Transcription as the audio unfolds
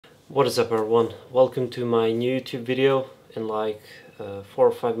What is up everyone, welcome to my new YouTube video. In like 4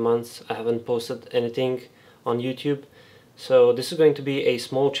 or 5 months I haven't posted anything on YouTube, so this is going to be a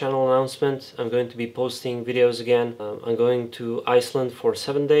small channel announcement. I'm going to be posting videos again. I'm going to Iceland for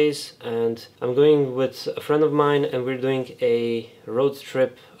 7 days and I'm going with a friend of mine and we're doing a road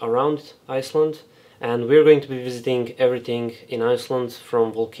trip around Iceland. And we're going to be visiting everything in Iceland,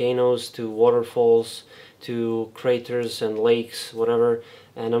 from volcanoes to waterfalls to craters and lakes, whatever.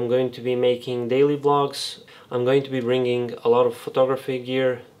 And I'm going to be making daily vlogs. I'm going to be bringing a lot of photography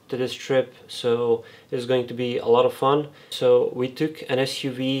gear to this trip, so it's going to be a lot of fun. So we took an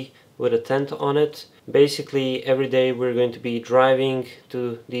SUV with a tent on it. Basically every day we're going to be driving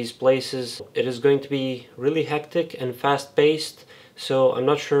to these places. It is going to be really hectic and fast-paced. So I'm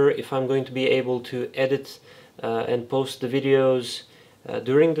not sure if I'm going to be able to edit and post the videos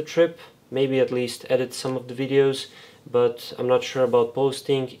during the trip. Maybe at least edit some of the videos, but I'm not sure about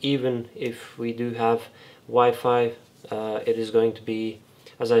posting. Even if we do have Wi-Fi, it is going to be,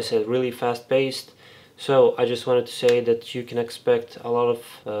 as I said, really fast-paced. So I just wanted to say that you can expect a lot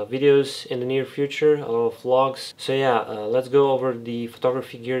of videos in the near future, a lot of vlogs. So yeah, let's go over the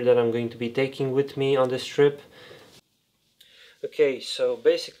photography gear that I'm going to be taking with me on this trip. Okay, so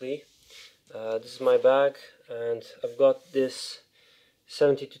basically this is my bag and I've got this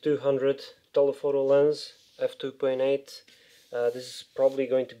 70-200 telephoto lens f2.8. This is probably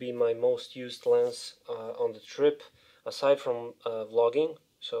going to be my most used lens on the trip, aside from vlogging.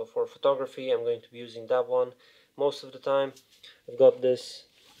 So for photography I'm going to be using that one most of the time. I've got this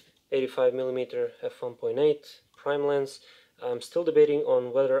 85mm f1.8 prime lens. I'm still debating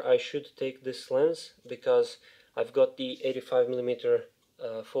on whether I should take this lens because I've got the 85mm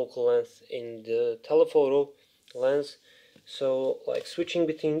focal length in the telephoto lens, so like switching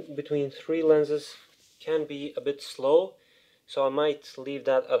between three lenses can be a bit slow, so I might leave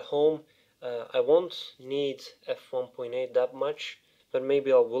that at home. I won't need f1.8 that much, but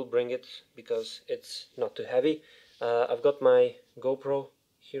maybe I will bring it because it's not too heavy. I've got my GoPro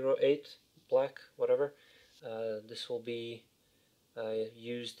Hero 8 black, whatever. This will be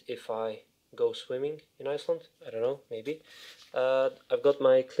used if I go swimming in Iceland. I don't know, maybe. I've got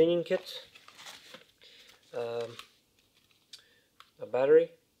my cleaning kit, a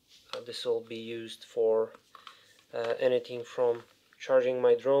battery. This will be used for anything from charging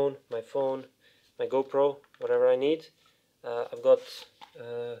my drone, my phone, my GoPro, whatever I need. I've got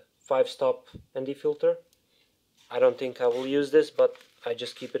 5-stop ND filter. I don't think I will use this, but I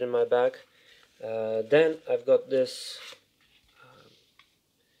just keep it in my bag. Then I've got this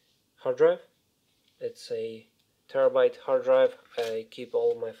hard drive. It's a terabyte hard drive. I keep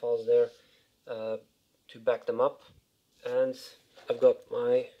all my files there to back them up. And I've got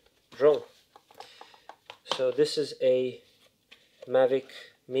my drone. So this is a Mavic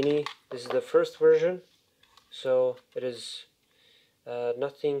Mini. This is the first version, so it is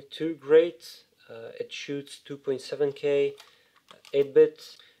nothing too great. It shoots 2.7K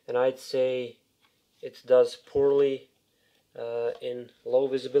 8-bit, and I'd say it does poorly in low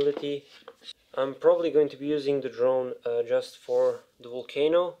visibility. I'm probably going to be using the drone just for the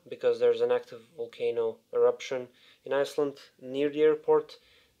volcano, because there's an active volcano eruption in Iceland near the airport,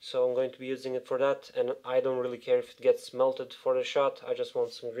 so I'm going to be using it for that. And I don't really care if it gets melted for the shot. I just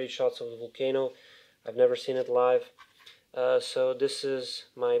want some great shots of the volcano. I've never seen it live. So this is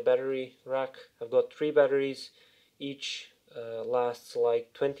my battery rack. I've got 3 batteries. Each lasts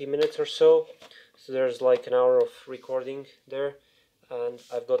like 20 minutes or so. So there's like an hour of recording there. And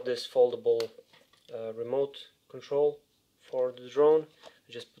I've got this foldable remote control for the drone.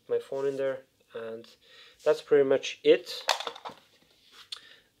 I just put my phone in there, and that's pretty much it.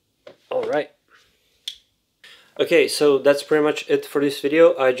 Alright. Okay, so that's pretty much it for this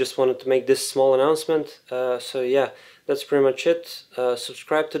video. I just wanted to make this small announcement. So yeah, that's pretty much it.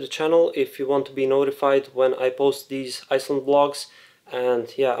 Subscribe to the channel if you want to be notified when I post these Iceland vlogs.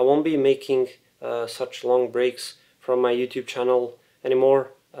 And yeah, I won't be making such long breaks from my YouTube channel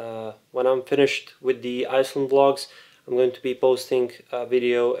anymore. When I'm finished with the Iceland vlogs, I'm going to be posting a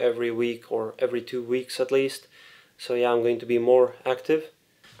video every week or every 2 weeks at least. So yeah, I'm going to be more active.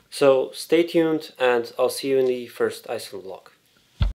 So stay tuned and I'll see you in the first Iceland vlog.